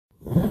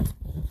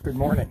Good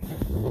morning.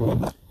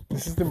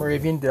 This is the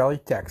Moravian Daily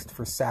Text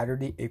for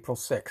Saturday, April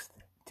 6th,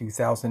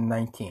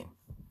 2019.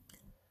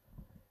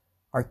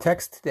 Our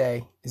text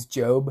today is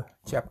Job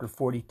chapter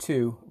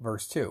 42,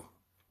 verse 2.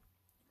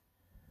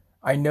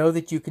 I know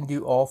that you can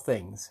do all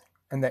things,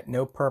 and that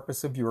no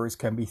purpose of yours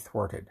can be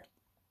thwarted.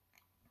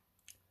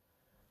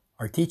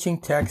 Our teaching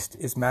text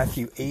is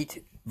Matthew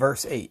 8,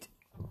 verse 8.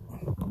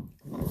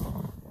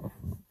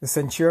 The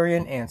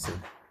centurion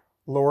answered,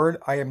 Lord,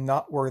 I am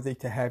not worthy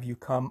to have you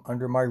come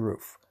under my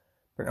roof,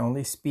 but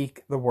only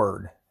speak the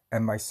word,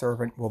 and my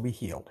servant will be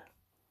healed.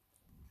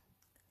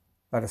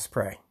 Let us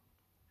pray.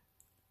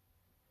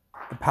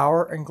 The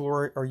power and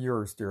glory are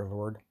yours, dear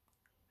Lord.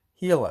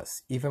 Heal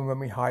us even when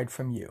we hide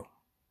from you.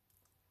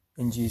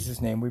 In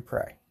Jesus' name we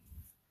pray.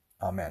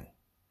 Amen.